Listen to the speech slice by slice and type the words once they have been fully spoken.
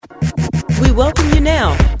We welcome you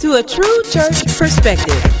now to A True Church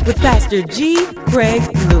Perspective with Pastor G. Craig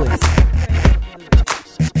Lewis.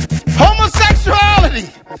 Homosexuality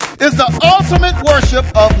is the ultimate worship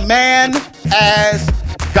of man as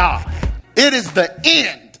God. It is the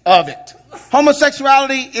end of it.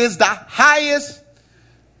 Homosexuality is the highest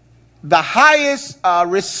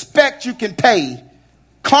respect you can pay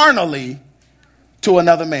carnally to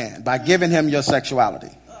another man by giving him your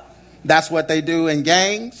sexuality. That's what they do in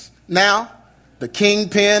gangs now. The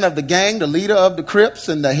kingpin of the gang, the leader of the Crips,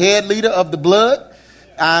 and the head leader of the Blood.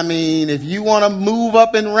 I mean, if you want to move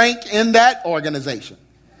up in rank in that organization,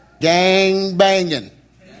 gang banging,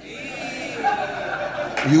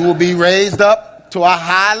 you will be raised up to a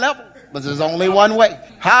high level. But there's only one way.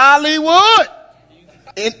 Hollywood.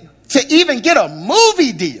 To even get a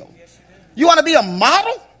movie deal, you want to be a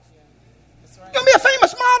model? You want to be a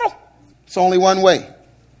famous model? It's only one way.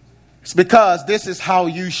 It's because this is how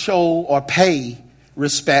you show or pay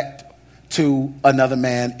respect to another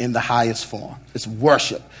man in the highest form. It's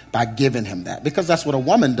worship by giving him that. Because that's what a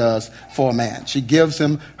woman does for a man. She gives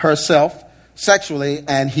him herself sexually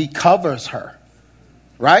and he covers her.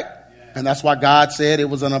 Right? And that's why God said it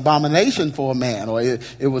was an abomination for a man, or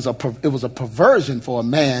it was a perversion for a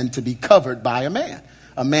man to be covered by a man.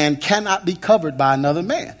 A man cannot be covered by another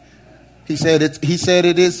man. He said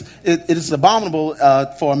it is abominable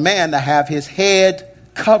for a man to have his head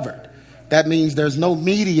covered. That means there's no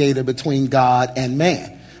mediator between God and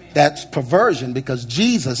man. That's perversion because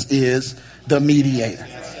Jesus is the mediator.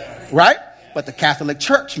 Right? But the Catholic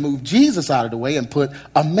Church moved Jesus out of the way and put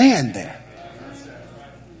a man there.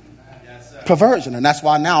 Perversion. And that's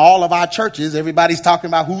why now all of our churches, everybody's talking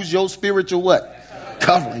about who's your spiritual what?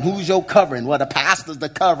 Covering. Who's your covering? Well, the pastor's the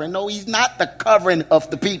covering. No, he's not the covering of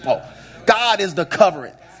the people. God is the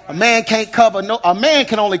covering. A man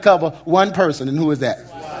can only cover one person. And who is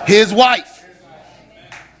that? His wife.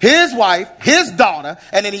 His wife, his daughter.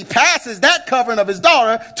 And then he passes that covering of his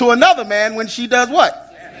daughter to another man when she does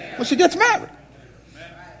what? When she gets married.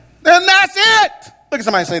 Then that's it. Look at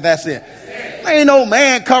somebody say, that's it. There ain't no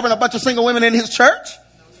man covering a bunch of single women in his church.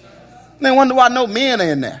 They wonder why no men are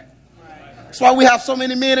in there. That's why we have so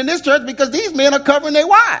many men in this church, because these men are covering their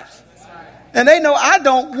wives. And they know I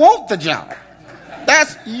don't want the job.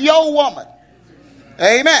 That's your woman.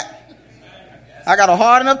 Amen. I got a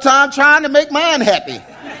hard enough time trying to make mine happy.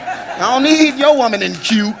 I don't need your woman in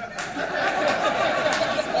cute.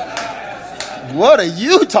 What are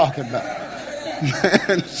you talking about?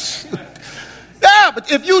 Yeah,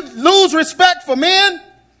 but if you lose respect for men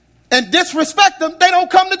and disrespect them, they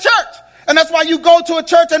don't come to church. And that's why you go to a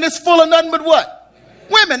church and it's full of nothing but what?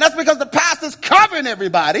 Women. That's because the pastor's covering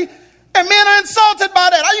everybody. And men are insulted by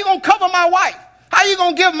that. How you going to cover my wife? How you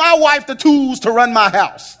going to give my wife the tools to run my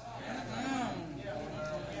house?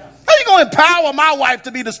 How you going to empower my wife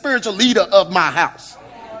to be the spiritual leader of my house?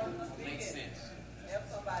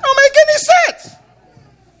 Don't make any sense.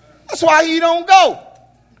 That's why you don't go.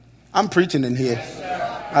 I'm preaching in here.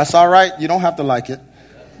 That's all right. You don't have to like it.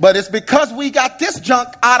 But it's because we got this junk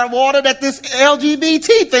out of order that this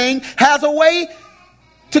LGBT thing has a way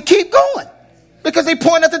to keep going. Because they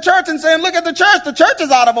point at the church and saying, look at the church. The church is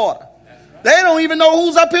out of order. They don't even know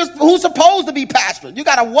who's up here, who's supposed to be pastoring. You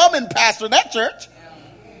got a woman pastor in that church.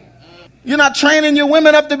 You're not training your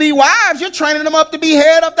women up to be wives. You're training them up to be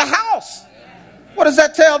head of the house. What does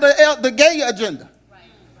that tell the gay agenda?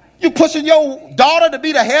 You pushing your daughter to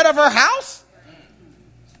be the head of her house?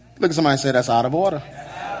 Look at somebody say that's out of order.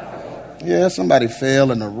 Yeah, somebody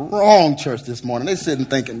fell in the wrong church this morning. They sitting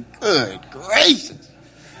thinking, good gracious.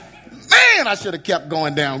 Man, I should have kept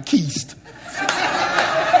going down Keast.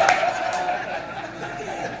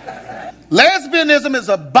 Lesbianism is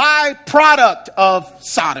a byproduct of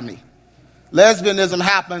sodomy. Lesbianism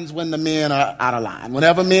happens when the men are out of line.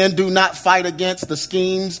 Whenever men do not fight against the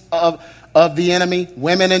schemes of the enemy,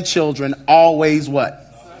 women and children always what?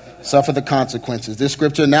 Suffer the consequences. This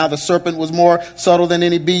scripture, now the serpent was more subtle than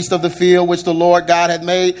any beast of the field which the Lord God had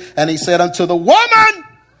made. And he said unto the woman,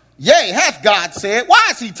 yea, hath God said. Why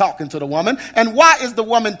is he talking to the woman? And why is the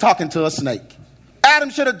woman talking to a snake?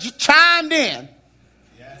 Adam should have chimed in.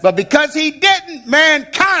 But because he didn't,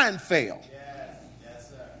 mankind failed.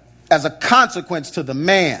 As a consequence to the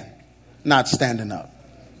man not standing up.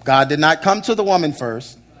 God did not come to the woman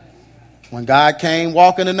first. When God came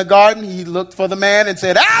walking in the garden, he looked for the man and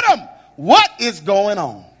said, Adam, what is going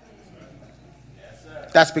on?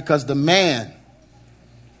 That's because the man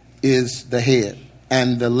is the head.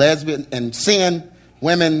 And the lesbian and sin,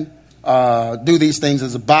 women do these things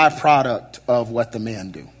as a byproduct of what the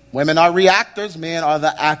men do. Women are reactors, men are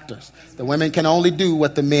the actors. The women can only do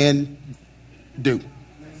what the men do.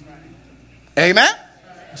 Amen?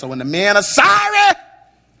 So when the men are sorry,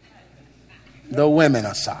 the women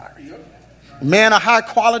are sorry. Men are high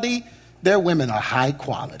quality, their women are high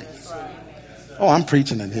quality. Oh, I'm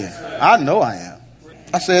preaching in here. I know I am.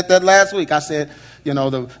 I said that last week. I said, you know,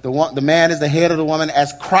 the man is the head of the woman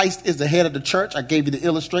as Christ is the head of the church. I gave you the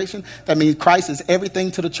illustration. That means Christ is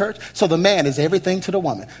everything to the church. So the man is everything to the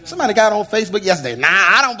woman. Somebody got on Facebook yesterday. Nah,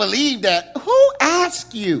 I don't believe that. Who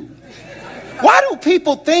asked you? Why do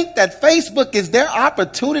people think that Facebook is their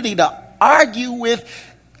opportunity to argue with?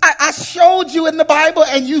 I showed you in the Bible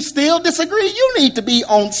and you still disagree. You need to be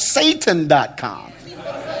on Satan.com.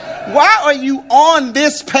 Why are you on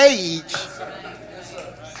this page?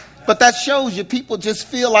 But that shows you people just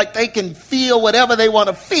feel like they can feel whatever they want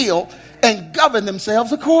to feel and govern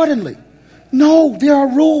themselves accordingly. No, there are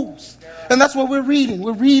rules. And that's what we're reading.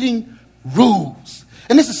 We're reading rules.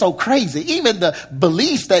 And this is so crazy. Even the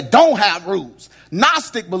beliefs that don't have rules,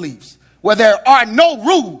 Gnostic beliefs, where there are no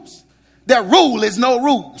rules, their rule is no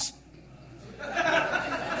rules.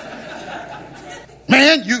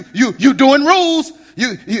 Man, you doing rules.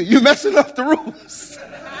 You messing up the rules.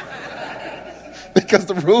 Because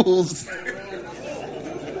the rules.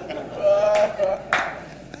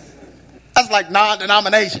 That's like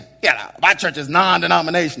non-denomination. Yeah, my church is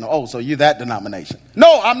non-denominational. Oh, so you're that denomination.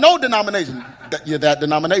 No, I'm no denomination. You're that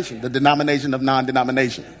denomination. The denomination of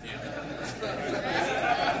non-denomination.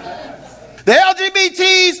 The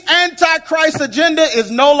LGBT's anti-Christ agenda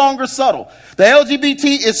is no longer subtle. The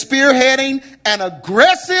LGBT is spearheading an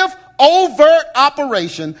aggressive, overt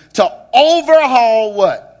operation to overhaul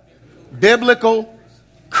what? Biblical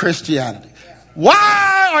Christianity.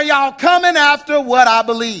 Why are y'all coming after what I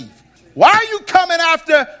believe? Why are you coming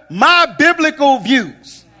after my biblical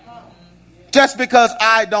views? Just because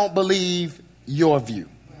I don't believe your view.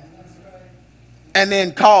 And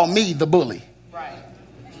then call me the bully.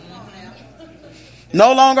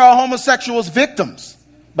 No longer are homosexuals victims,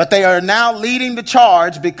 but they are now leading the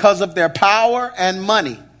charge because of their power and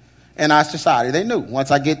money in our society. They knew once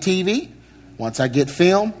I get TV, once I get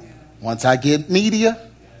film, once I get media,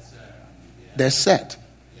 they're set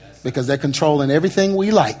because they're controlling everything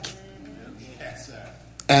we like.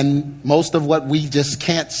 And most of what we just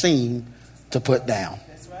can't seem to put down.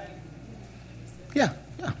 Yeah.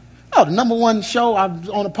 Oh, the number one show, I was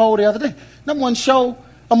on a poll the other day. Number one show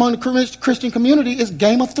among the Christian community is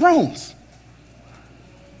Game of Thrones.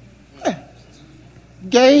 Yeah.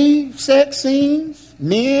 Gay sex scenes,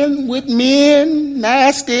 men with men,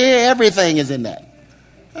 nasty, everything is in that.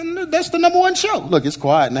 And that's the number one show. Look, it's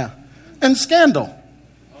quiet now. And Scandal.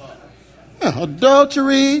 Yeah,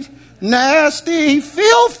 adultery, nasty,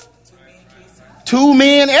 filth. Two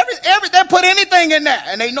men, they put anything in there.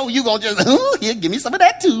 And they know you're going to just, here, give me some of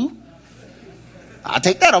that too. I'll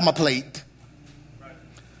take that on my plate.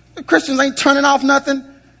 The Christians ain't turning off nothing.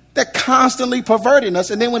 They're constantly perverting us.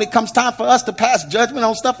 And then when it comes time for us to pass judgment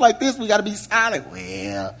on stuff like this, we got to be silent.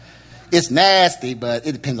 Well, it's nasty, but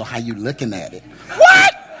it depends on how you're looking at it.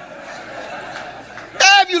 What?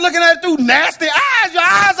 If you're looking at it through nasty eyes, your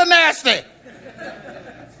eyes are nasty.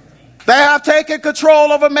 They have taken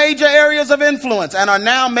control over major areas of influence and are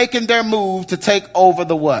now making their move to take over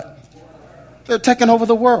the what? They're taking over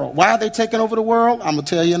the world. Why are they taking over the world? I'm going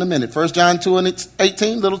to tell you in a minute. 1 John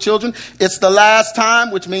 2:18, little children, it's the last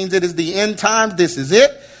time, which means it is the end time. This is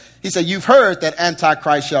it. He said, you've heard that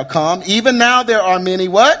Antichrist shall come. Even now there are many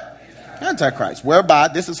what? Antichrist. Whereby,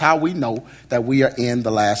 this is how we know that we are in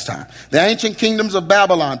the last time. The ancient kingdoms of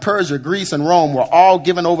Babylon, Persia, Greece, and Rome were all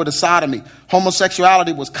given over to sodomy.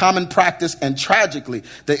 Homosexuality was common practice and tragically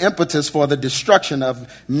the impetus for the destruction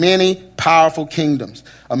of many powerful kingdoms.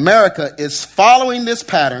 America is following this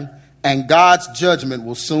pattern, and God's judgment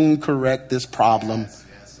will soon correct this problem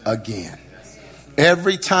again.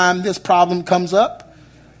 Every time this problem comes up,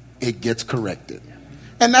 it gets corrected.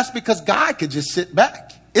 And that's because God could just sit back.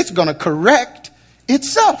 It's going to correct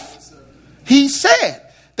itself. He said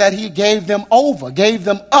that he gave them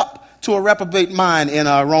up to a reprobate mind in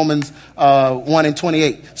Romans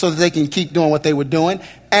 1:28, so that they can keep doing what they were doing.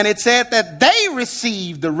 And it said that they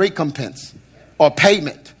received the recompense or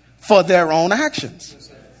payment for their own actions.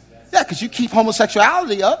 Yeah, because you keep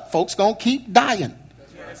homosexuality up, folks going to keep dying.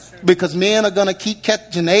 Because men are going to keep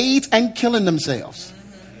catching AIDS and killing themselves.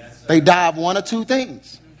 They die of one or two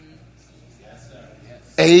things.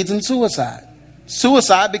 AIDS and suicide.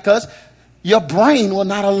 Suicide because your brain will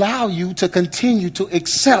not allow you to continue to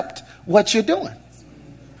accept what you're doing.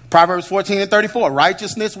 Proverbs 14:34,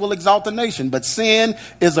 righteousness will exalt the nation, but sin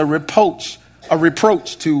is a reproach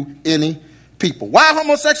to any people. Why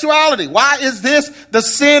homosexuality? Why is this the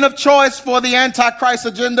sin of choice for the Antichrist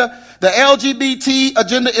agenda? The LGBT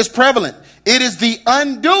agenda is prevalent. It is the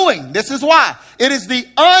undoing. This is why. It is the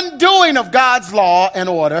undoing of God's law and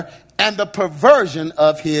order and the perversion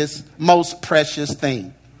of his most precious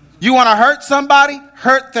thing. You want to hurt somebody?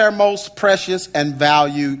 Hurt their most precious and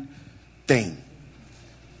valued thing.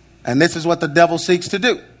 And this is what the devil seeks to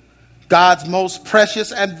do. God's most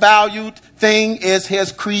precious and valued thing is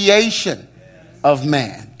his creation of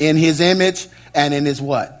man in his image and in his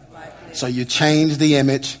what? Likeness. So you change the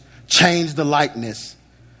image, change the likeness,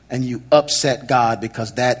 and you upset God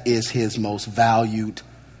because that is his most valued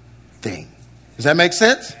thing. Does that make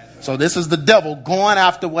sense? So this is the devil going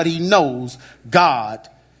after what he knows God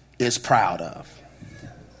is proud of.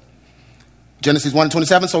 Genesis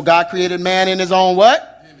 1:27. So God created man in his own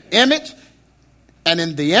what? Image. And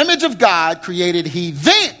in the image of God created he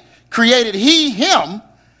him,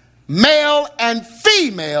 male and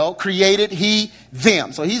female created he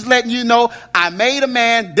them. So he's letting you know, I made a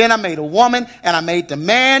man, then I made a woman, and I made the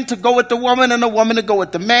man to go with the woman and the woman to go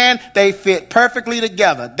with the man. They fit perfectly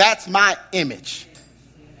together. That's my image.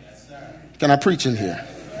 Can I preach in here?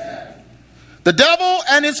 The devil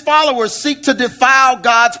and his followers seek to defile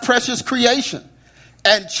God's precious creation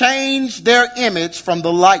and change their image from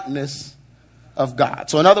the likeness of God.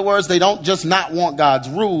 So in other words, they don't just not want God's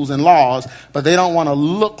rules and laws, but they don't want to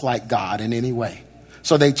look like God in any way.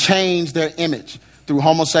 So they change their image through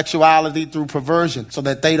homosexuality, through perversion, so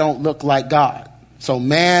that they don't look like God. So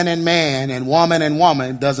man and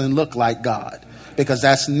woman doesn't look like God, because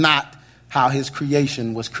that's not how his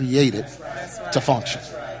creation was created to function.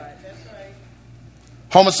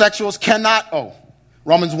 Homosexuals cannot,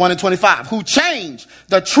 Romans 1:25, who change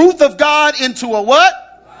the truth of God into a what?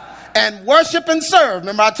 And worship and serve.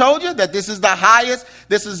 Remember I told you that this is the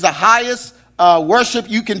highest worship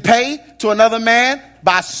you can pay to another man,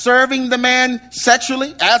 by serving the man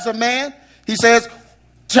sexually as a man. He says,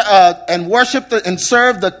 and worship and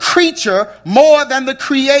serve the creature more than the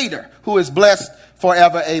creator, who is blessed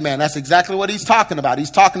forever. Amen. That's exactly what he's talking about.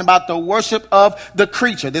 He's talking about the worship of the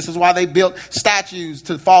creature. This is why they built statues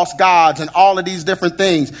to false gods and all of these different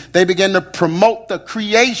things. They begin to promote the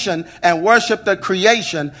creation and worship the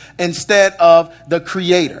creation instead of the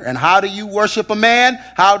creator. And how do you worship a man?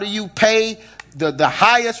 How do you pay the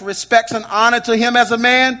highest respects and honor to him as a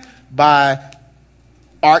man? By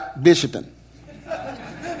archbishoping.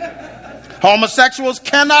 Homosexuals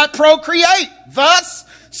cannot procreate. Thus,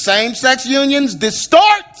 same-sex unions distort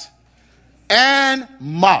and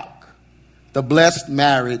mock the blessed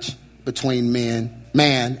marriage between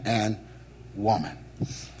man and woman.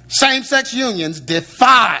 Same-sex unions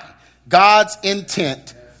defy God's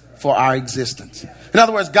intent for our existence. In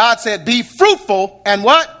other words, God said, be fruitful and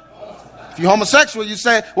what? If you're homosexual, you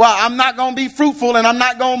say, well, I'm not going to be fruitful and I'm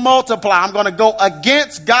not going to multiply. I'm going to go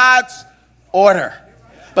against God's order.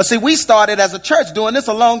 But see, we started as a church doing this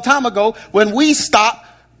a long time ago when we stopped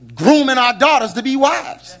grooming our daughters to be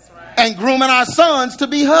wives and grooming our sons to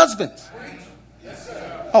be husbands.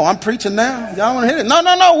 Oh, I'm preaching now. Y'all want to hear it?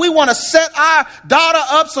 No. We want to set our daughter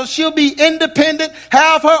up so she'll be independent,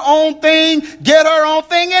 have her own thing, get her own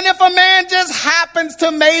thing. And if a man just happens to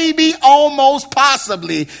maybe almost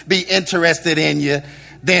possibly be interested in you,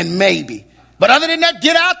 then maybe. But other than that,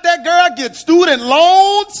 get out there, girl, get student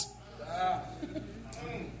loans.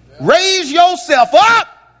 Raise yourself up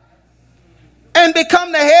and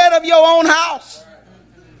become the head of your own house.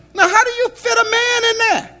 Now, how do you fit a man in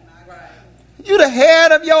there? You the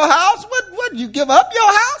head of your house? What? You give up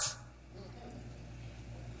your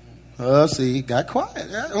house? See, got quiet.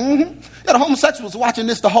 Yeah, the homosexuals watching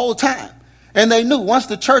this the whole time. And they knew once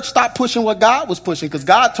the church stopped pushing what God was pushing, because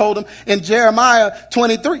God told them in Jeremiah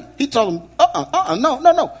 23, he told them,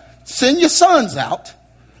 no. Send your sons out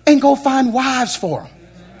and go find wives for them,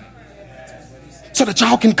 so that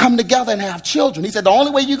y'all can come together and have children. He said the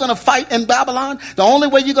only way you're going to fight in Babylon, the only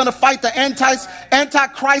way you're going to fight the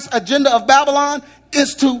antichrist agenda of Babylon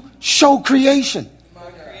is to show creation.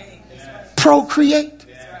 Procreate.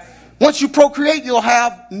 Once you procreate, you'll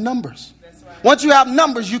have numbers. Once you have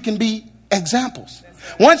numbers, you can be examples.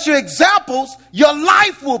 Once you're examples, your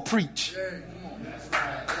life will preach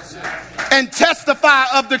and testify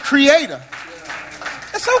of the Creator.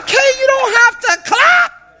 It's okay. You don't have to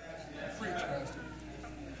clap.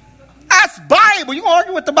 That's Bible. You want to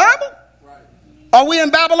argue with the Bible? Are we in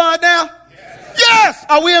Babylon now? Yes.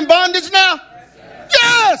 Are we in bondage now?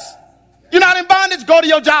 Yes. You're not in bondage? Go to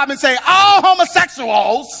your job and say, all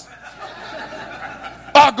homosexuals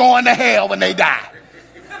are going to hell when they die.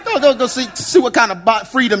 Go see what kind of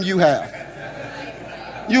freedom you have.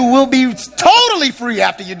 You will be totally free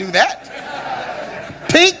after you do that.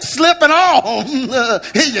 Pink slip and all.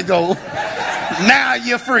 Here you go. Now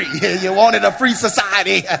you're free. You wanted a free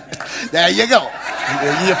society. There you go.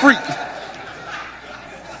 You're free.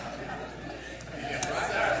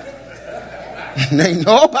 Ain't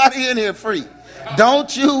nobody in here free.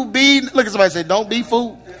 Don't you be, look at somebody say, don't be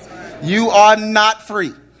fooled. You are not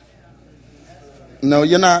free. No,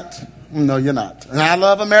 you're not. No, you're not. And I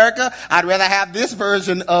love America. I'd rather have this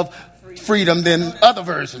version of freedom than other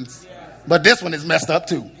versions. But this one is messed up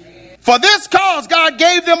too. For this cause, God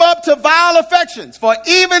gave them up to vile affections. For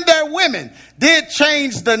even their women did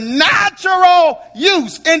change the natural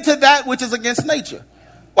use into that which is against nature.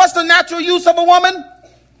 What's the natural use of a woman?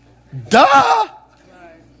 Duh.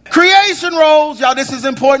 Creation roles. Y'all, this is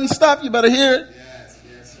important stuff. You better hear it.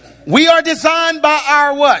 We are designed by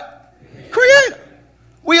our what? Creator.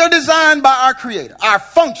 We are designed by our Creator. Our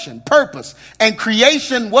function, purpose, and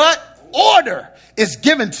creation what? Order is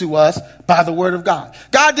given to us by the Word of God.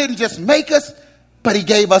 God didn't just make us, but He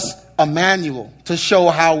gave us a manual to show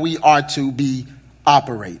how we are to be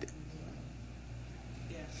operated.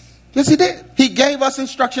 Yes, He did. He gave us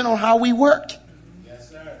instruction on how we work. Yes,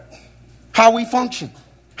 sir. How we function.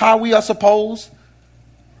 How we are supposed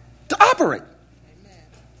to operate.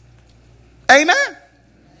 Amen?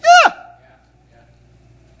 Yeah.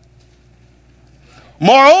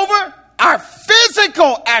 Moreover, our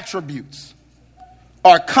physical attributes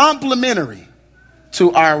are complementary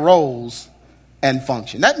to our roles and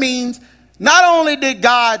function. That means not only did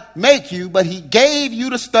God make you, but He gave you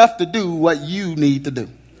the stuff to do what you need to do.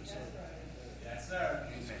 Yes, sir.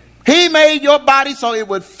 He made your body so it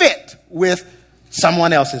would fit with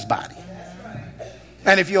someone else's body.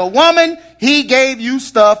 And if you're a woman, He gave you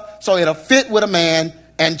stuff so it'll fit with a man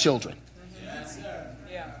and children. Yes, sir.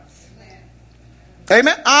 Yeah.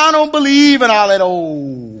 Amen. I don't believe in all that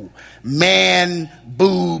old man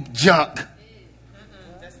boob junk.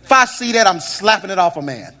 If I see that, I'm slapping it off a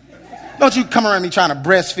man. Don't you come around me trying to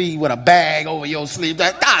breastfeed with a bag over your sleeve.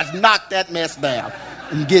 Guys, knock that mess down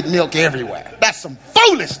and get milk everywhere. That's some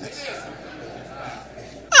foolishness.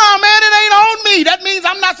 Oh man, it ain't on me. That means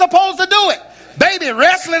I'm not supposed to do it. Baby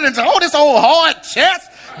wrestling and this old hard chest.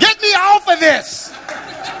 Get me off of this.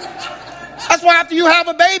 That's why after you have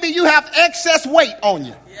a baby, you have excess weight on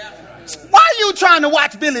you. Why are you trying to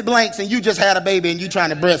watch Billy Blanks and you just had a baby and you trying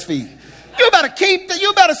to breastfeed? You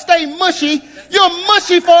better stay mushy. You're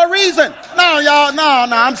mushy for a reason. No, y'all, no,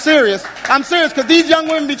 I'm serious. I'm serious because these young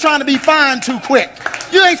women be trying to be fine too quick.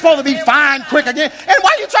 You ain't supposed to be fine quick again. And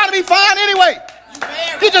why you trying to be fine anyway?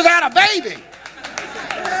 You just had a baby.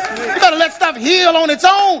 You better let stuff heal on its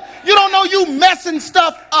own. You don't know you messing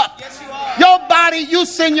stuff up. Yes, you are. Your body, you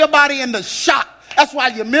send your body into shock. That's why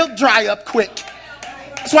your milk dry up quick.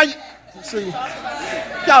 That's why you see.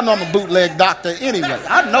 Y'all know I'm a bootleg doctor anyway.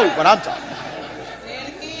 I know what I'm talking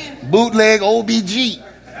about. Bootleg OBG.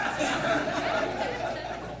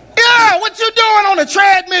 Yeah, what you doing on the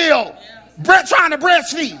treadmill? Trying to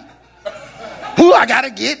breastfeed. Ooh, I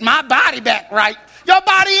gotta get my body back right. Your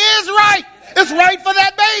body is right. It's right for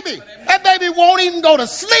that baby. That baby won't even go to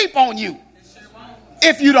sleep on you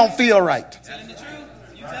if you don't feel right.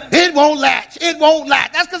 It won't latch. It won't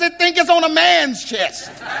latch. That's because it thinks it's on a man's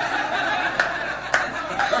chest.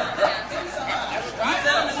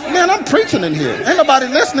 Man, I'm preaching in here. Ain't nobody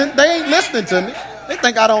listening. They ain't listening to me. They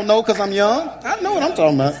think I don't know because I'm young. I know what I'm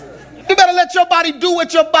talking about. You better let your body do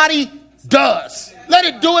what your body does. Let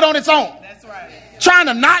it do it on its own. That's right. Trying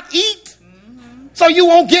to not eat so you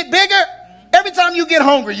won't get bigger. Every time you get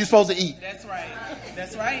hungry, you're supposed to eat. That's right.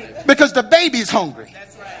 That's right. Because the baby's hungry.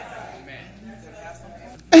 That's right.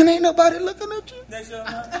 And ain't nobody looking at you.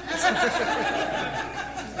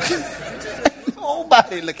 Ain't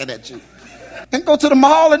nobody looking at you. And go to the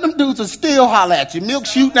mall and them dudes will still holler at you. Milk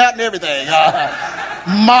shooting out and everything.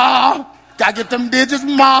 Ma. Gotta get them digits.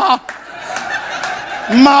 Ma.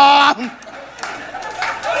 Ma.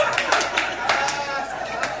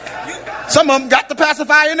 Some of them got the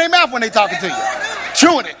pacifier in their mouth when they talking to you.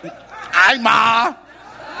 Chewing it. Aye, ma.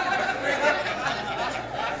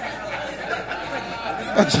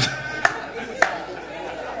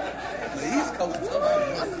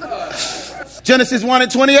 Genesis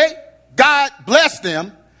 1:28. God blessed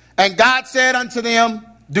them, and God said unto them,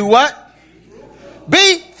 do what?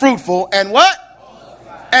 Be fruitful, and what?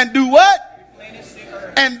 And do what?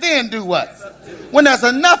 And then do what? When there's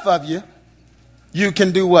enough of you, you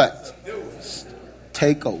can do what?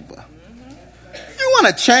 Take over. You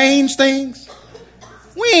want to change things?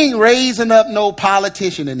 We ain't raising up no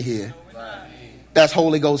politician in here that's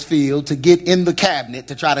Holy Ghost filled to get in the cabinet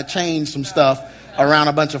to try to change some stuff around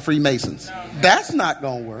a bunch of Freemasons. That's not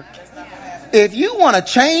going to work. If you want to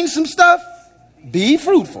change some stuff, be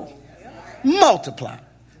fruitful. Multiply.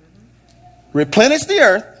 Replenish the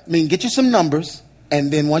earth, get you some numbers.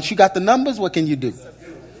 And then once you got the numbers, what can you do?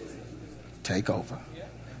 Take over.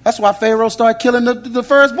 That's why Pharaoh started killing the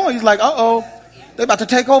firstborn. He's like, they're about to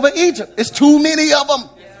take over Egypt. It's too many of them.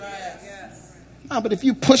 But if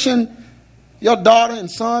you pushing your daughter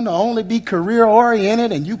and son to only be career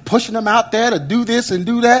oriented and you pushing them out there to do this and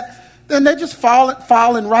do that, then they just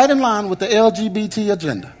falling right in line with the LGBT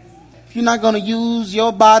agenda. If you're not going to use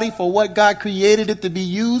your body for what God created it to be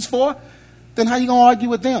used for, then how you going to argue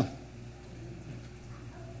with them?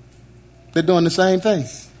 They're doing the same thing,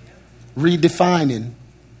 redefining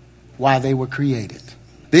why they were created.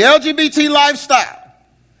 The LGBT lifestyle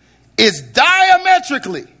is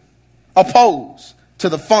diametrically opposed to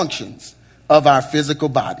the functions of our physical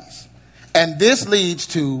bodies. And this leads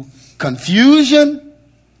to confusion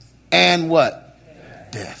and what?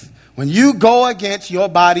 Death. When you go against your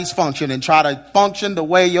body's function and try to function the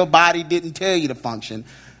way your body didn't tell you to function,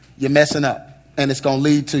 you're messing up. And it's going to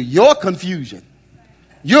lead to your confusion.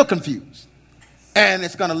 You're confused. And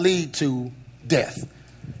it's going to lead to death.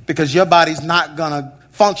 Because your body's not going to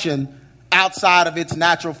function outside of its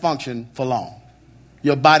natural function for long.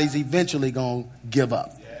 Your body's eventually going to give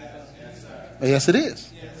up. Yes, it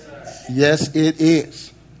is. Yes, it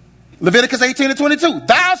is. Leviticus 18:22.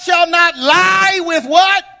 Thou shalt not lie with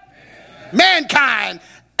what? Mankind,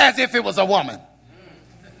 as if it was a woman.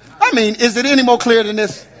 Is it any more clear than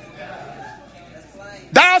this?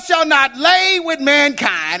 Thou shalt not lay with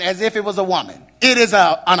mankind as if it was a woman. It is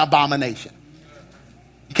an abomination.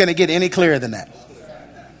 Can it get any clearer than that?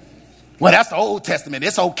 Well, that's the Old Testament.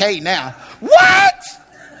 It's okay now. What?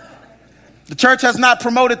 The church has not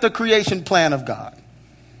promoted the creation plan of God.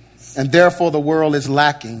 And therefore the world is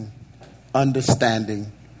lacking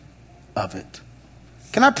understanding of it.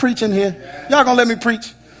 Can I preach in here? Y'all gonna let me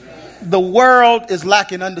preach? The world is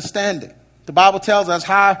lacking understanding. The Bible tells us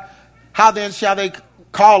how then shall they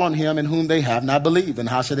call on him in whom they have not believed? And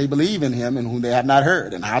how shall they believe in him in whom they have not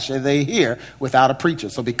heard? And how shall they hear without a preacher?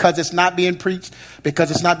 So because it's not being preached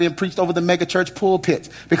over the mega church pulpits,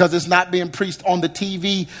 because it's not being preached on the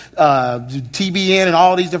TV, TBN and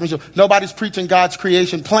all these different shows, nobody's preaching God's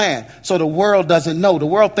creation plan. So the world doesn't know. The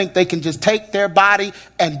world think they can just take their body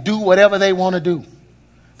and do whatever they want to do.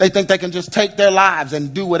 They think they can just take their lives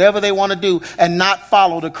and do whatever they want to do and not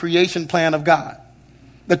follow the creation plan of God.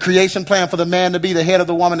 The creation plan for the man to be the head of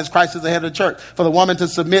the woman as Christ is the head of the church. For the woman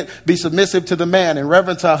to be submissive to the man and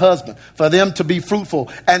reverent to her husband. For them to be fruitful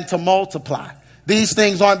and to multiply. These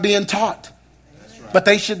things aren't being taught. But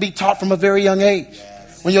they should be taught from a very young age.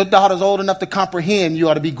 When your daughter's old enough to comprehend, you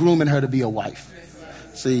ought to be grooming her to be a wife.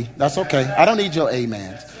 See, that's okay. I don't need your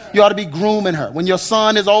amens. You ought to be grooming her. When your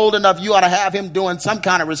son is old enough, you ought to have him doing some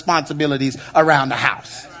kind of responsibilities around the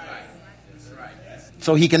house.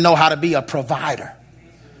 So he can know how to be a provider.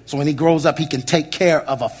 So when he grows up, he can take care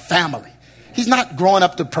of a family. He's not growing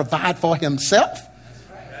up to provide for himself.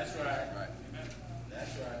 That's right.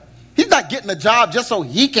 He's not getting a job just so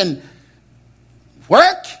he can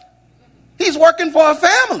work. He's working for a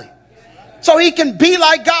family. So he can be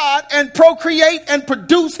like God and procreate and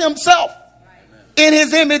produce himself in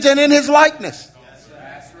his image and in his likeness.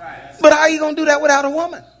 But how are you going to do that without a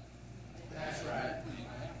woman?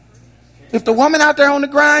 If the woman out there on the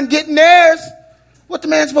grind getting theirs, what the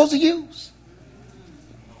man supposed to use?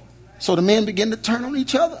 So the men begin to turn on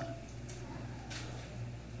each other.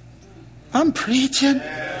 I'm preaching.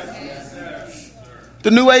 The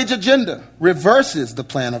New Age agenda reverses the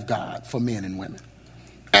plan of God for men and women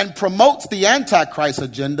and promotes the Antichrist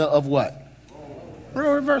agenda of what?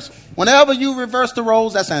 Real reversal. Whenever you reverse the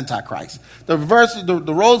roles, that's Antichrist. The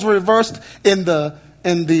roles were reversed in the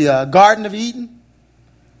Garden of Eden,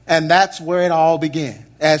 and that's where it all began.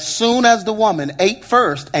 As soon as the woman ate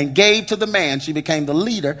first and gave to the man, she became the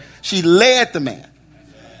leader. She led the man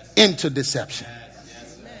into deception.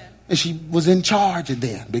 And she was in charge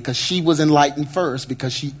then because she was enlightened first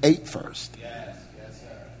because she ate first.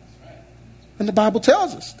 And the Bible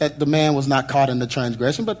tells us that the man was not caught in the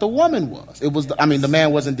transgression, but the woman was. The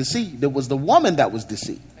man wasn't deceived. It was the woman that was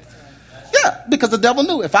deceived. Yeah, because the devil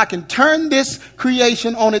knew if I can turn this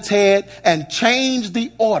creation on its head and change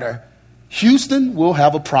the order, Houston will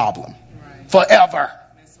have a problem forever.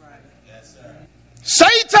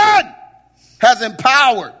 Satan has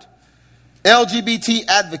empowered LGBT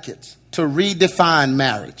advocates to redefine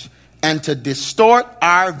marriage and to distort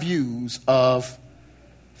our views of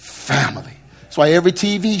family. That's why every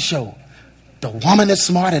TV show, the woman is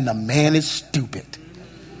smart and the man is stupid.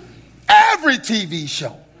 Every TV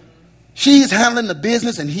show. She's handling the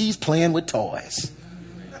business and he's playing with toys.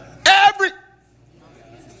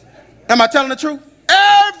 Am I telling the truth?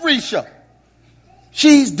 Every show.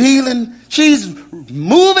 She's dealing, she's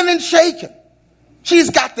moving and shaking. She's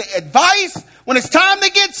got the advice. When it's time to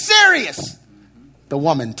get serious, the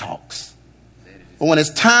woman talks. But when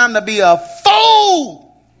it's time to be a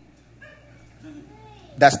fool,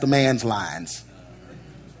 that's the man's lines.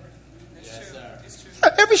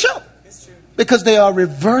 Every show. Because they are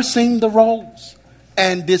reversing the roles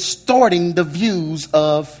and distorting the views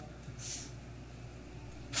of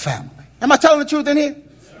family. Am I telling the truth in here?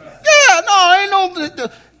 Yeah, no, ain't no.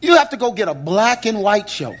 You have to go get a black and white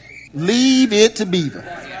show. Leave it to Beaver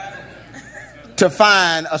to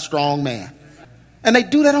find a strong man. And they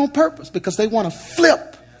do that on purpose because they want to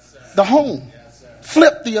flip the home,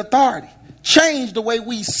 flip the authority, change the way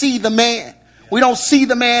we see the man. We don't see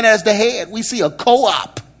the man as the head. We see a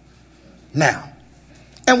co-op now.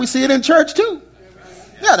 And we see it in church too.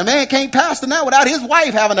 Yeah, the man can't pastor now without his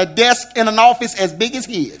wife having a desk in an office as big as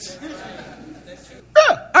his.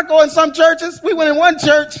 Yeah, I go in some churches. We went in one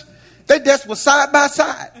church. Their desk was side by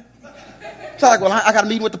side. So I'm like, well, I got a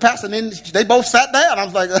meeting with the pastor. And then they both sat down. I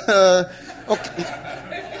was like, okay.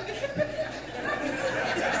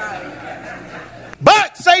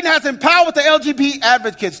 But Satan has empowered the LGBT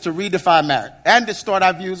advocates to redefine marriage and distort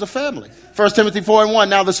our views of family. 1 Timothy 4:1.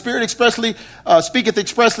 Now the Spirit expressly speaketh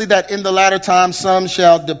expressly that in the latter times some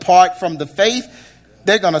shall depart from the faith.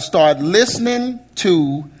 They're going to start listening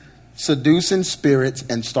to seducing spirits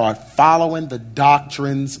and start following the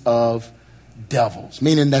doctrines of devils.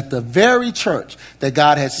 Meaning that the very church that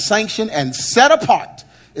God has sanctioned and set apart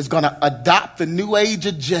is going to adopt the New Age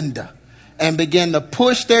agenda and begin to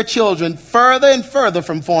push their children further and further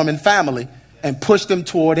from forming family and push them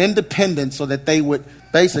toward independence so that they would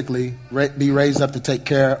basically be raised up to take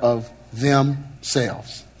care of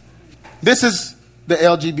themselves. This is the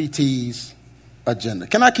LGBT's agenda.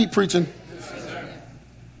 Can I keep preaching?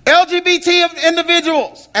 LGBT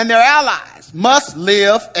individuals and their allies must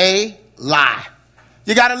live a lie.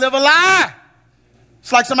 You got to live a lie.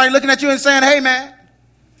 It's like somebody looking at you and saying, hey, man,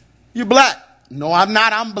 you black. No, I'm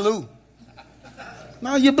not. I'm blue.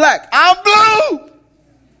 No, you're black. I'm blue.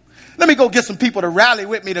 Let me go get some people to rally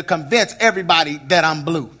with me to convince everybody that I'm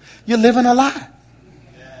blue. You're living a lie.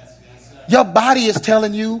 Your body is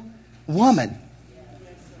telling you woman,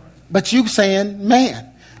 but you saying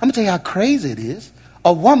man. I'm going to tell you how crazy it is.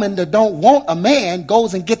 A woman that don't want a man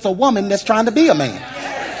goes and gets a woman that's trying to be a man.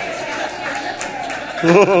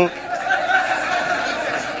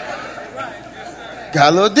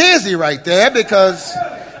 Got a little dizzy right there because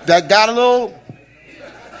that got a little...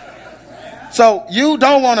 So you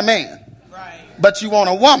don't want a man, but you want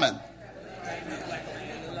a woman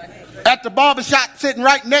at the barbershop sitting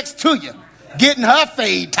right next to you, getting her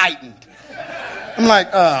fade tightened. I'm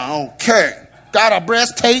like, okay. Got her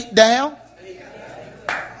breast taped down.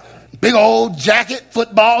 Big old jacket,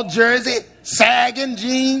 football jersey, sagging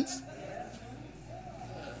jeans.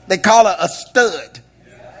 They call her a stud.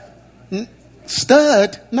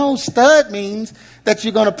 Stud? No, stud means that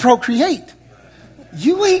you're going to procreate.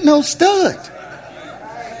 You ain't no stud.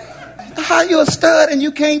 How you a stud and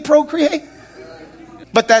you can't procreate?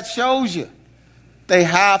 But that shows you they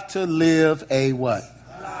have to live a what?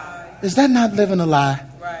 Is that not living a lie?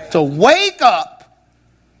 Right. To wake up,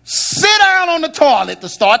 sit down on the toilet to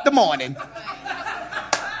start the morning,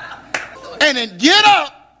 and then get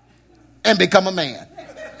up and become a man.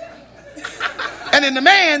 And then the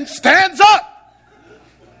man stands up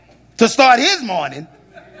to start his morning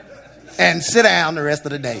and sit down the rest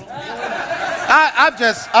of the day. I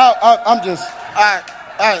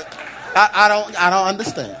don't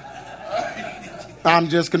understand. I'm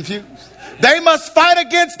just confused. They must fight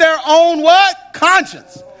against their own what?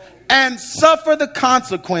 Conscience. And suffer the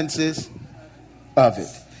consequences of it.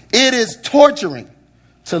 It is torturing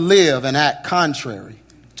to live and act contrary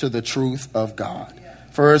to the truth of God.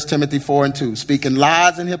 1 Timothy 4:2, speaking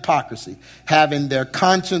lies and hypocrisy, having their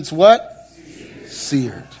conscience what?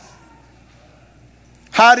 Seared.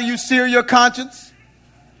 How do you sear your conscience?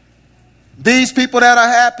 These people that are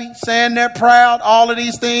happy, saying they're proud, all of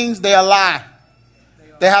these things, they are lie.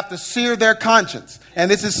 They have to sear their conscience.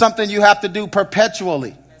 And this is something you have to do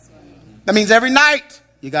perpetually. That means every night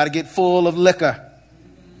you got to get full of liquor.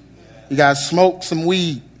 You got to smoke some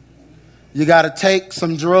weed. You got to take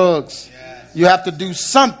some drugs. You have to do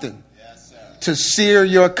something to sear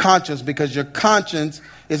your conscience because your conscience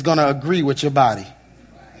is going to agree with your body.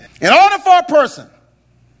 In order for a person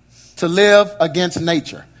to live against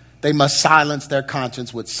nature, they must silence their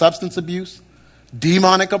conscience with substance abuse,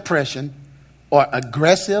 demonic oppression, or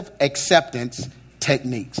aggressive acceptance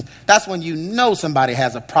techniques. That's when you know somebody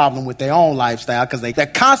has a problem with their own lifestyle because they're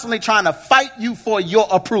constantly trying to fight you for your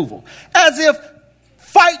approval. As if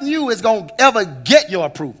fighting you is going to ever get your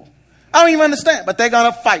approval. I don't even understand, but they're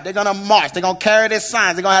going to fight. They're going to march. They're going to carry their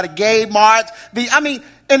signs. They're going to have a gay march.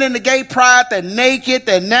 And in the gay pride, they're naked.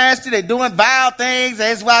 They're nasty. They're doing vile things.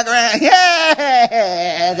 They're just walking around. Yeah.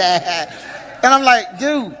 And I'm like,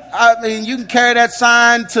 dude, you can carry that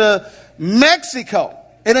sign to Mexico.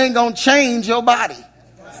 It ain't going to change your body.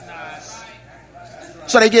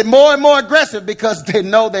 So they get more and more aggressive because they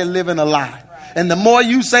know they're living a lie. And the more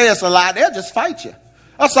you say it's a lie, they'll just fight you.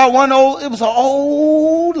 I saw it was an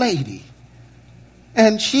old lady.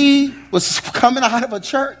 And she was coming out of a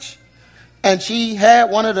church. And she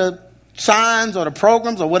had one of the signs or the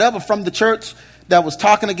programs or whatever from the church that was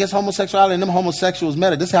talking against homosexuality. And them homosexuals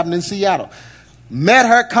met her. This happened in Seattle. Met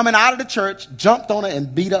her coming out of the church, jumped on her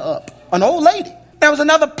and beat her up. An old lady. There was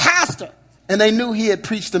another pastor. And they knew he had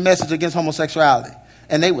preached a message against homosexuality.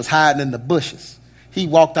 And they was hiding in the bushes. He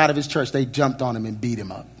walked out of his church. They jumped on him and beat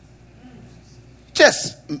him up.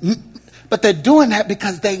 But they're doing that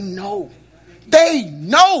because they know. They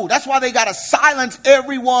know. That's why they got to silence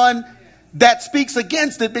everyone that speaks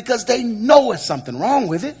against it, because they know there's something wrong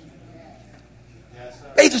with it.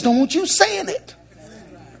 They just don't want you saying it.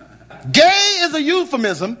 Gay is a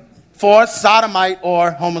euphemism for sodomite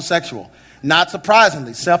or homosexual. Not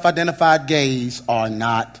surprisingly, self-identified gays are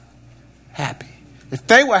not happy. If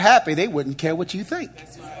they were happy, they wouldn't care what you think.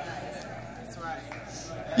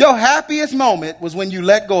 Your happiest moment was when you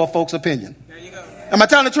let go of folks' opinion. Am I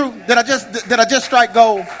telling the truth? Did I just strike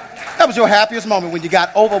gold? That was your happiest moment, when you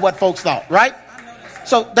got over what folks thought, right?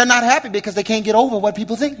 So they're not happy because they can't get over what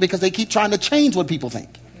people think, because they keep trying to change what people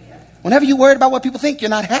think. Whenever you're worried about what people think, you're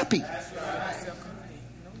not happy. Man,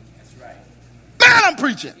 I'm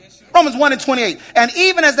preaching. Romans 1:28. And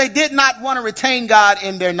even as they did not want to retain God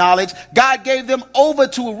in their knowledge, God gave them over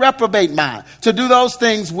to a reprobate mind, to do those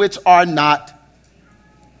things which are not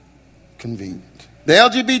convenient. The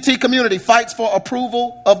LGBT community fights for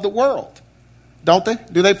approval of the world, don't they?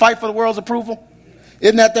 Do they fight for the world's approval?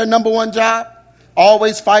 Isn't that their number one job?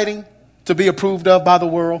 Always fighting to be approved of by the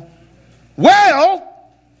world. Well,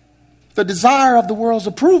 the desire of the world's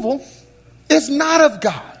approval is not of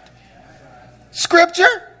God.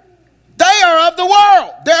 Scripture, they are of the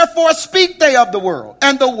world. Therefore speak they of the world,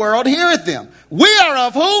 and the world heareth them. We are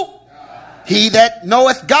of who? God. He that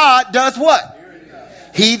knoweth God does what?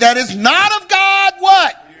 He that is not of God,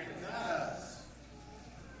 what?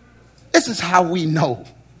 This is how we know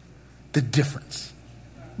the difference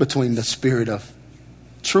between the spirit of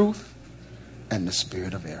truth and the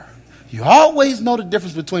spirit of error. You always know the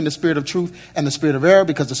difference between the spirit of truth and the spirit of error,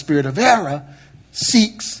 because the spirit of error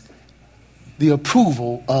seeks the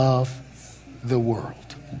approval of the world.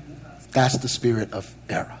 That's the spirit of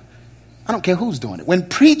error. I don't care who's doing it. When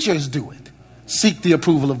preachers do it, seek the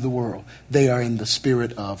approval of the world, they are in the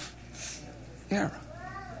spirit of error.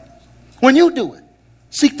 When you do it,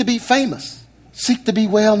 seek to be famous, seek to be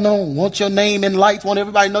well known, want your name in lights, want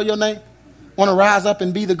everybody to know your name, want to rise up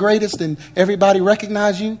and be the greatest and everybody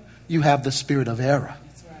recognize you, you have the spirit of error,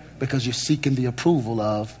 because you're seeking the approval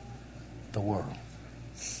of the world.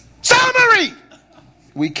 Summary!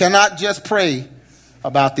 We cannot just pray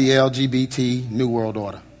about the LGBT New World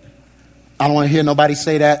Order. I don't want to hear nobody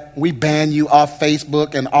say that. We ban you off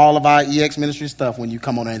Facebook and all of our EX ministry stuff when you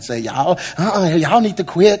come on there and say, y'all need to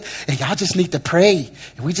quit, and y'all just need to pray.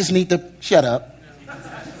 We just need to shut up.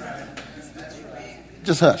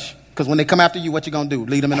 Just hush. Because when they come after you, what you going to do?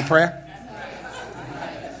 Lead them in a prayer?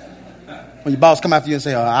 When your boss come after you and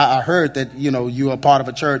say, I heard that, you're a part of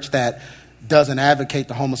a church that doesn't advocate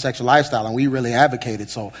the homosexual lifestyle, and we really advocate it.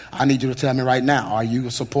 So I need you to tell me right now, are you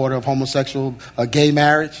a supporter of homosexual, gay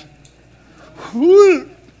marriage? We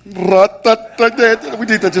need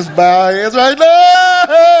to just bow our heads right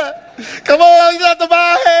now. Come on, you got to bow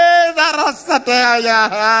our heads.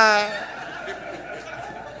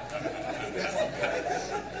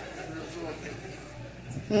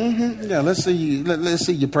 Yeah, let's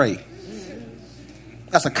see you pray.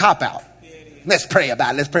 That's a cop-out. Let's pray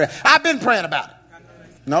about it. Let's pray. I've been praying about it.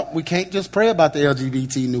 No, we can't just pray about the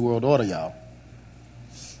LGBT New World Order, y'all.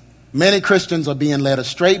 Many Christians are being led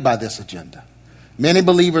astray by this agenda. Many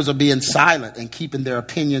believers are being silent and keeping their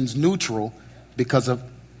opinions neutral because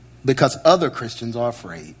other Christians are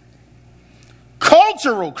afraid.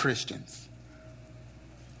 Cultural Christians.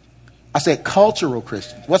 I said cultural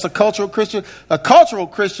Christians. What's a cultural Christian? A cultural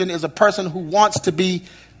Christian is a person who wants to be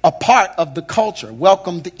a part of the culture,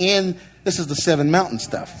 welcomed in. This is the Seven Mountain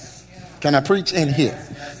stuff. Can I preach in here?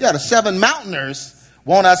 Yeah, the Seven Mountainers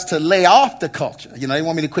want us to lay off the culture. They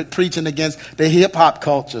want me to quit preaching against the hip-hop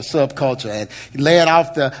culture, subculture, and laying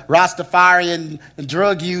off the Rastafarian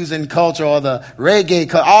drug-using culture or the reggae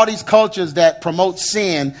culture, all these cultures that promote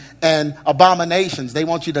sin and abominations. They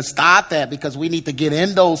want you to stop that because we need to get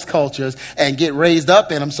in those cultures and get raised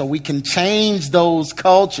up in them so we can change those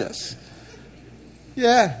cultures.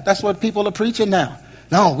 Yeah, that's what people are preaching now.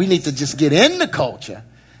 No, we need to just get in the culture,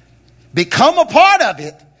 become a part of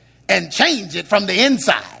it, and change it from the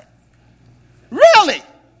inside. Really?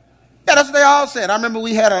 Yeah, that's what they all said. I remember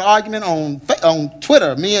we had an argument on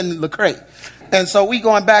Twitter, me and Lecrae. And so we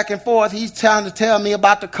going back and forth. He's trying to tell me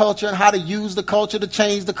about the culture and how to use the culture to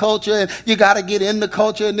change the culture. And you got to get in the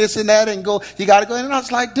culture and this and that and go. You got to go in. And I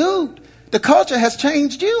was like, dude, the culture has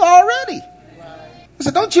changed you already. I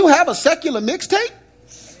said, don't you have a secular mixtape?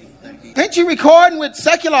 Ain't you recording with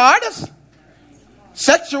secular artists?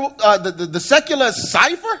 The secular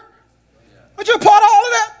cipher? Aren't you a part of all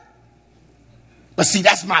of that? But see,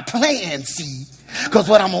 that's my plan, see. Because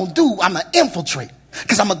what I'm going to do, I'm going to infiltrate.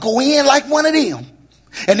 Because I'm going to go in like one of them.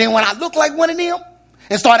 And then when I look like one of them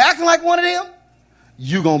and start acting like one of them,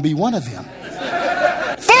 you're going to be one of them.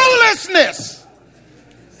 Foolishness!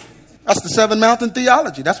 That's the Seven Mountain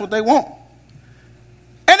theology. That's what they want.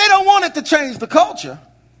 And they don't want it to change the culture.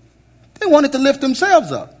 They want it to lift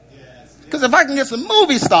themselves up. Because if I can get some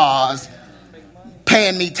movie stars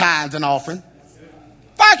paying me tithes and offering,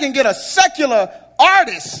 if I can get a secular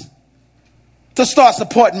artist to start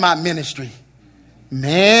supporting my ministry,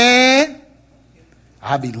 man,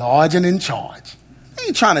 I'll be large and in charge. I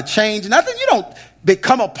ain't trying to change nothing. You don't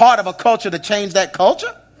become a part of a culture to change that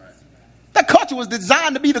culture. That culture was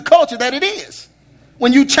designed to be the culture that it is.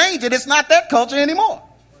 When you change it, it's not that culture anymore.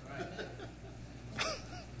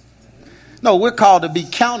 No, we're called to be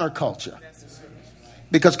counterculture.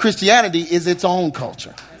 Because Christianity is its own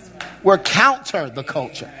culture. We're counter the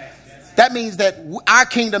culture. That means that our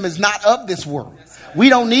kingdom is not of this world. We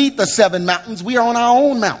don't need the seven mountains. We are on our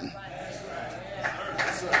own mountain.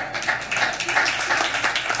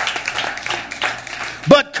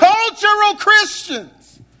 But cultural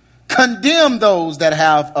Christians condemn those that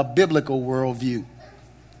have a biblical worldview.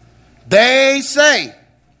 They say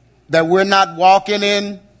that we're not walking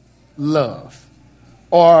in love,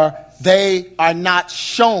 or they are not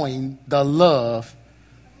showing the love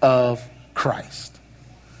of Christ.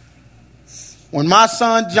 When my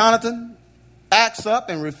son Jonathan acts up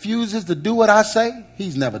and refuses to do what I say,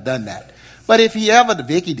 he's never done that. But if he ever,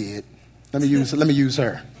 Vicky did. Let me use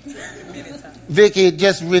her. Vicky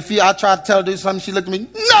just refused. I tried to tell her to do something. She looked at me.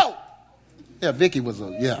 No. Yeah, Vicky was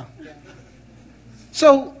yeah.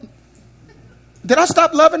 So, did I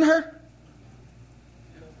stop loving her?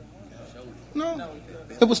 No.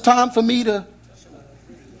 It was time for me to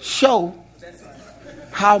show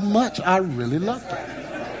how much I really loved her.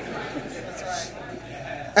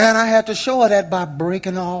 And I had to show her that by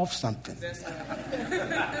breaking off something.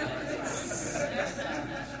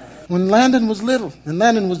 When Landon was little, and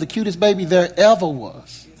Landon was the cutest baby there ever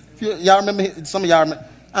was. Y'all remember, some of y'all remember,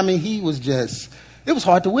 I mean, he was just, it was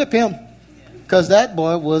hard to whip him because that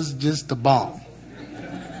boy was just the bomb.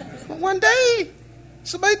 But one day,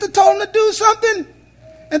 somebody told him to do something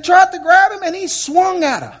and tried to grab him, and he swung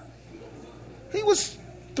at her. He was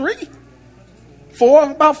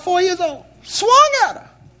about 4 years old. Swung at her.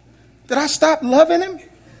 Did I stop loving him?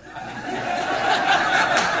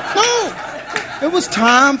 No. It was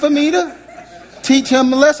time for me to teach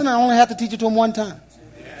him a lesson. I only had to teach it to him one time.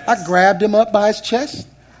 I grabbed him up by his chest.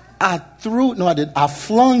 I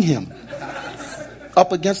flung him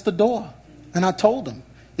up against the door. And I told him,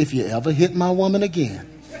 if you ever hit my woman again,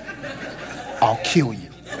 I'll kill you.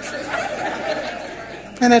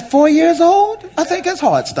 And at 4 years old, I think his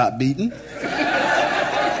heart stopped beating.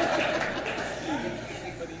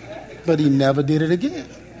 But he never did it again.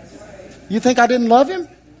 You think I didn't love him?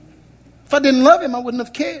 If I didn't love him, I wouldn't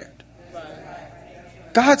have cared.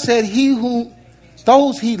 God said,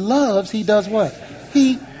 those he loves, he does what?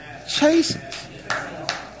 He chastens.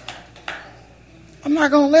 I'm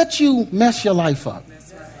not going to let you mess your life up.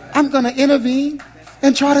 I'm going to intervene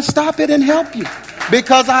and try to stop it and help you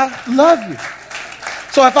because I love you.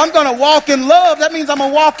 So if I'm going to walk in love, that means I'm going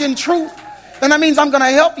to walk in truth. And that means I'm going to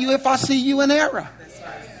help you if I see you in error.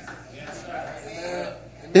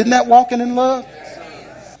 Isn't that walking in love?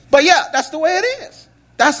 But yeah, that's the way it is.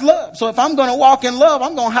 That's love. So if I'm going to walk in love,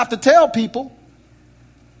 I'm going to have to tell people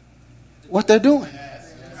what they're doing.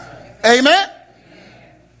 Amen?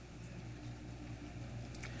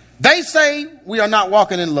 They say we are not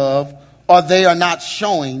walking in love, or they are not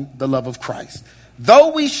showing the love of Christ.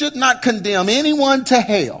 Though we should not condemn anyone to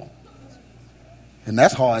hell, and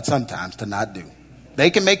that's hard sometimes to not do. They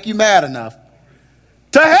can make you mad enough.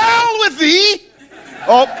 To hell with thee.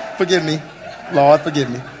 Oh, forgive me. Lord, forgive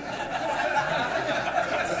me.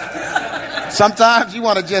 Sometimes you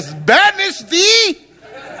want to just banish thee.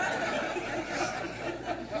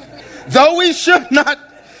 Though we should not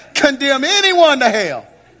condemn anyone to hell,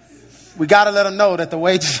 we got to let them know that the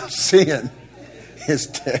wages of sin is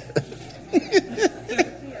death.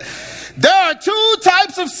 There are two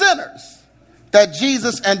types of sinners that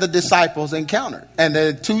Jesus and the disciples encountered. And there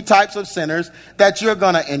are two types of sinners that you're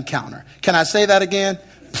going to encounter. Can I say that again?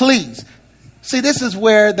 Please. See, this is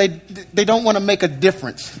where they don't want to make a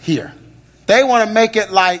difference here. They want to make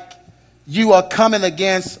it like you are coming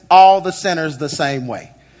against all the sinners the same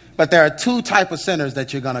way. But there are two types of sinners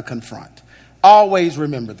that you're going to confront. Always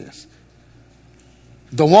remember this.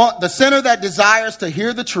 The sinner that desires to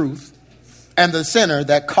hear the truth, and the sinner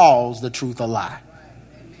that calls the truth a lie.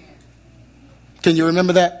 Can you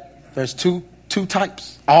remember that? There's two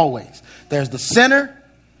types, always. There's the sinner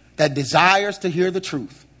that desires to hear the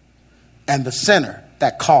truth, and the sinner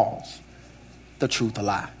that calls the truth a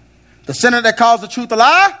lie. The sinner that calls the truth a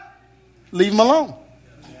lie, leave him alone.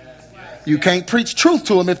 You can't preach truth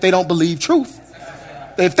to them if they don't believe truth.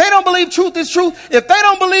 If they don't believe truth is truth, if they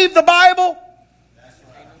don't believe the Bible,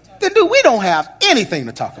 then we don't have anything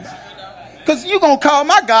to talk about. Because you're going to call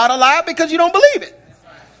my God a liar because you don't believe it.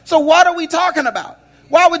 So what are we talking about?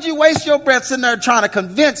 Why would you waste your breath sitting there trying to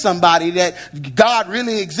convince somebody that God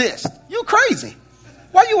really exists? You're crazy.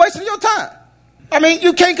 Why are you wasting your time? I mean,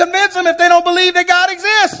 you can't convince them if they don't believe that God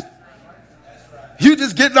exists. You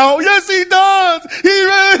just getting on, yes, he does.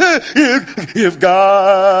 If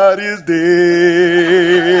God is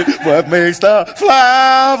dead, what makes the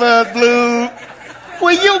flowers bloom?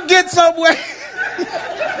 Will you get somewhere?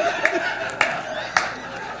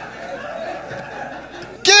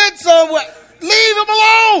 Get somewhere. Leave him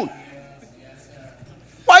alone.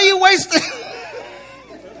 Why are you wasting?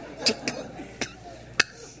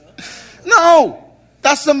 No.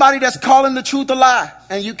 That's somebody that's calling the truth a lie,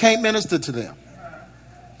 and you can't minister to them.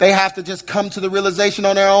 They have to just come to the realization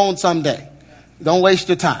on their own someday. Don't waste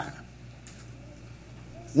your time.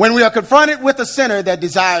 When we are confronted with a sinner that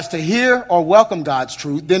desires to hear or welcome God's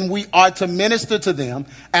truth, then we are to minister to them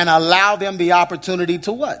and allow them the opportunity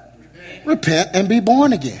to what? Repent and be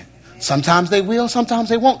born again. Sometimes they will, sometimes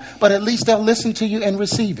they won't, but at least they'll listen to you and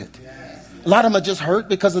receive it. A lot of them are just hurt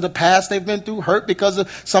because of the past they've been through, hurt because of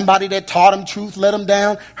somebody that taught them truth, let them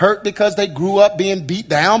down, hurt because they grew up being beat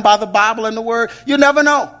down by the Bible and the word. You never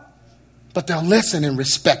know. But they'll listen and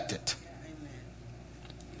respect it.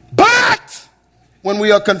 But when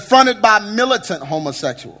we are confronted by militant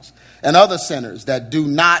homosexuals and other sinners that do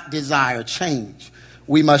not desire change,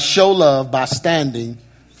 we must show love by standing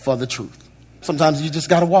for the truth. Sometimes you just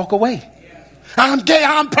got to walk away. I'm gay,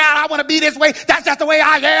 I'm proud, I want to be this way. That's just the way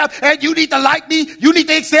I am. And you need to like me. You need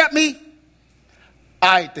to accept me. All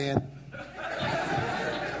right, then.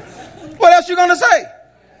 What else you going to say?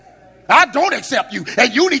 I don't accept you,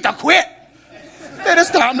 and you need to quit. Then it's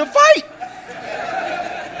time to fight.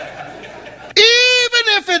 Even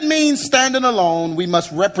if it means standing alone, we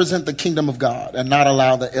must represent the kingdom of God and not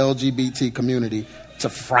allow the LGBT community to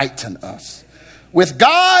frighten us. With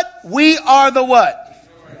God, we are the what?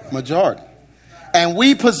 Majority. And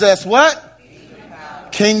we possess what?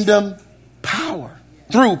 Kingdom power.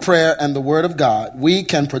 Through prayer and the word of God, we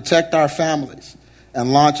can protect our families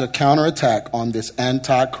and launch a counterattack on this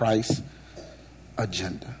antichrist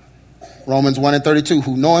agenda. Romans 1:32,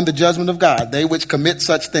 who knowing the judgment of God, they which commit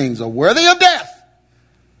such things are worthy of death,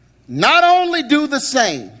 not only do the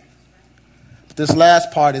same, but this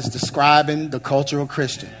last part is describing the cultural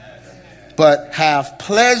Christian, but have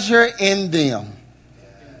pleasure in them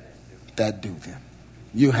that do them.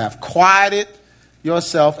 You have quieted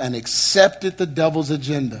yourself and accepted the devil's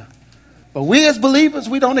agenda. But we as believers,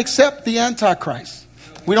 we don't accept the Antichrist.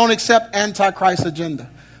 We don't accept Antichrist's agenda.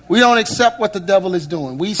 We don't accept what the devil is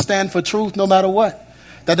doing. We stand for truth no matter what.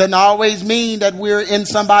 That doesn't always mean that we're in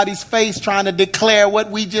somebody's face trying to declare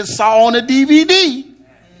what we just saw on a DVD.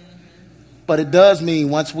 But it does mean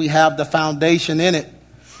once we have the foundation in it,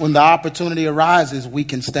 when the opportunity arises, we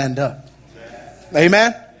can stand up.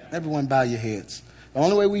 Amen? Everyone bow your heads. The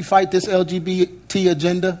only way we fight this LGBT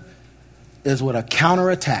agenda is with a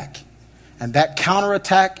counterattack. And that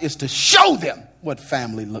counterattack is to show them what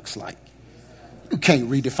family looks like. You can't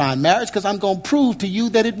redefine marriage because I'm going to prove to you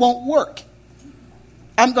that it won't work.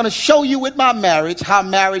 I'm going to show you with my marriage how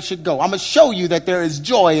marriage should go. I'm going to show you that there is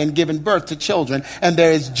joy in giving birth to children, and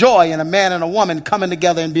there is joy in a man and a woman coming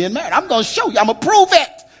together and being married. I'm going to show you. I'm going to prove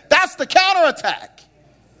it. That's the counterattack.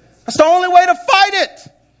 That's the only way to fight it.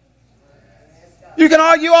 You can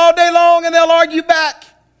argue all day long and they'll argue back.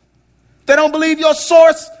 If they don't believe your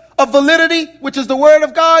source of validity, which is the word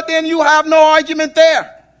of God, then you have no argument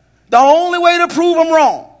there. The only way to prove them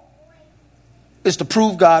wrong is to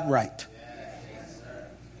prove God right.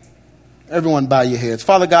 Everyone bow your heads.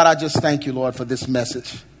 Father God, I just thank you, Lord, for this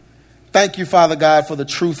message. Thank you, Father God, for the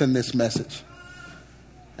truth in this message.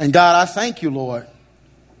 And God, I thank you, Lord,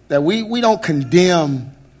 that we don't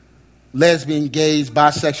condemn lesbian, gays,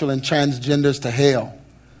 bisexual, and transgenders to hell.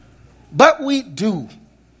 But we do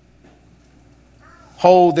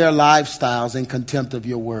hold their lifestyles in contempt of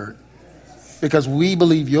your word. Because we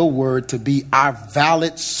believe your word to be our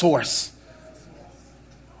valid source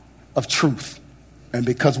of truth. And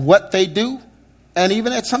because what they do, and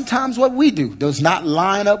even at sometimes what we do, does not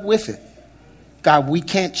line up with it. God, we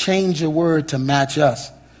can't change your word to match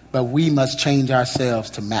us, but we must change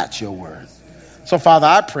ourselves to match your word. So, Father,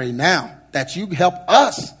 I pray now that you help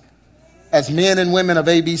us as men and women of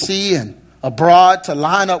ABC and abroad to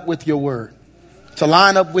line up with your word, to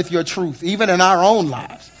line up with your truth, even in our own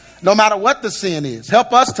lives. No matter what the sin is,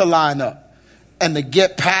 help us to line up and to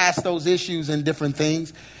get past those issues and different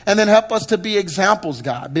things. And then help us to be examples,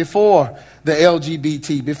 God, before the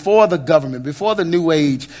LGBT, before the government, before the new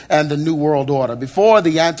age and the new world order, before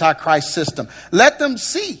the Antichrist system. Let them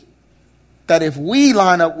see that if we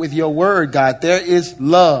line up with your word, God, there is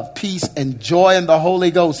love, peace, and joy in the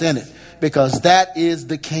Holy Ghost in it, because that is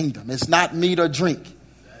the kingdom. It's not meat or drink.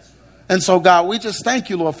 And so, God, we just thank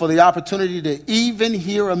you, Lord, for the opportunity to even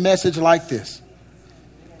hear a message like this,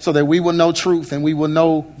 so that we will know truth and we will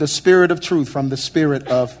know the spirit of truth from the spirit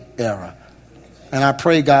of error. And I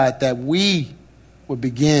pray, God, that we will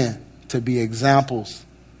begin to be examples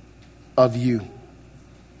of you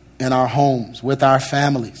in our homes, with our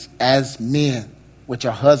families, as men, with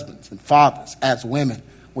your husbands and fathers, as women,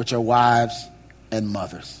 with your wives and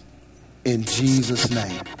mothers. In Jesus'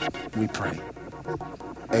 name we pray.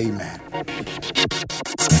 Amen.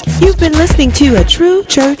 You've been listening to A True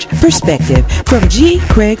Church Perspective from G.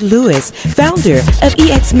 Craig Lewis, founder of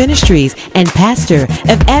EX Ministries and pastor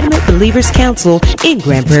of Adamant Believers Council in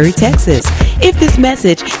Grand Prairie, Texas. If this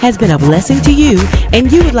message has been a blessing to you and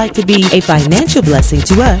you would like to be a financial blessing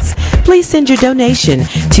to us, please send your donation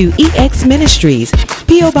to EX Ministries,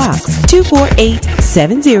 P.O. Box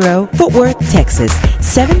 24870, Fort Worth, Texas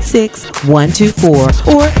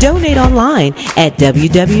 76124, or donate online at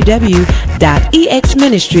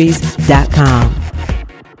www.exministries.com.